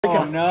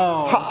Oh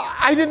no.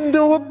 I didn't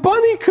know a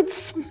bunny could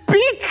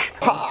speak.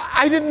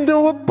 I didn't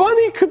know a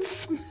bunny could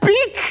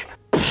speak.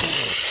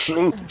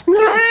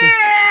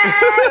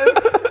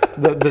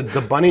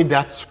 the bunny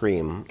death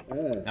scream.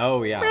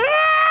 Oh yeah.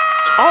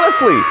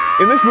 Honestly,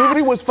 in this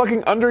movie was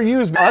fucking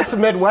underused. Us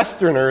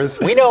Midwesterners.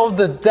 We know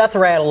the death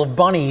rattle of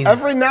bunnies.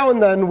 Every now and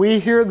then we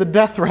hear the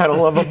death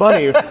rattle of a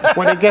bunny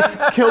when it gets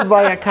killed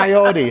by a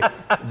coyote.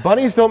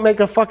 Bunnies don't make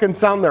a fucking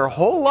sound their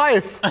whole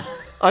life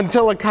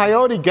until a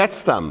coyote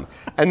gets them.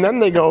 And then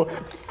they go,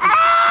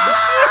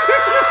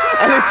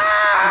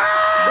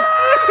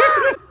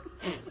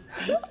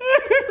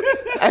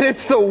 and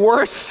it's the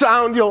worst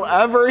sound you'll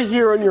ever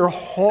hear in your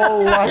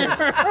whole life.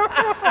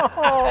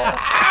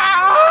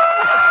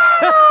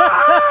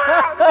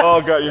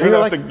 Oh god, you're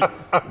gonna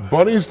have to.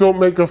 Bunnies don't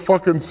make a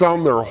fucking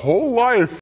sound their whole life.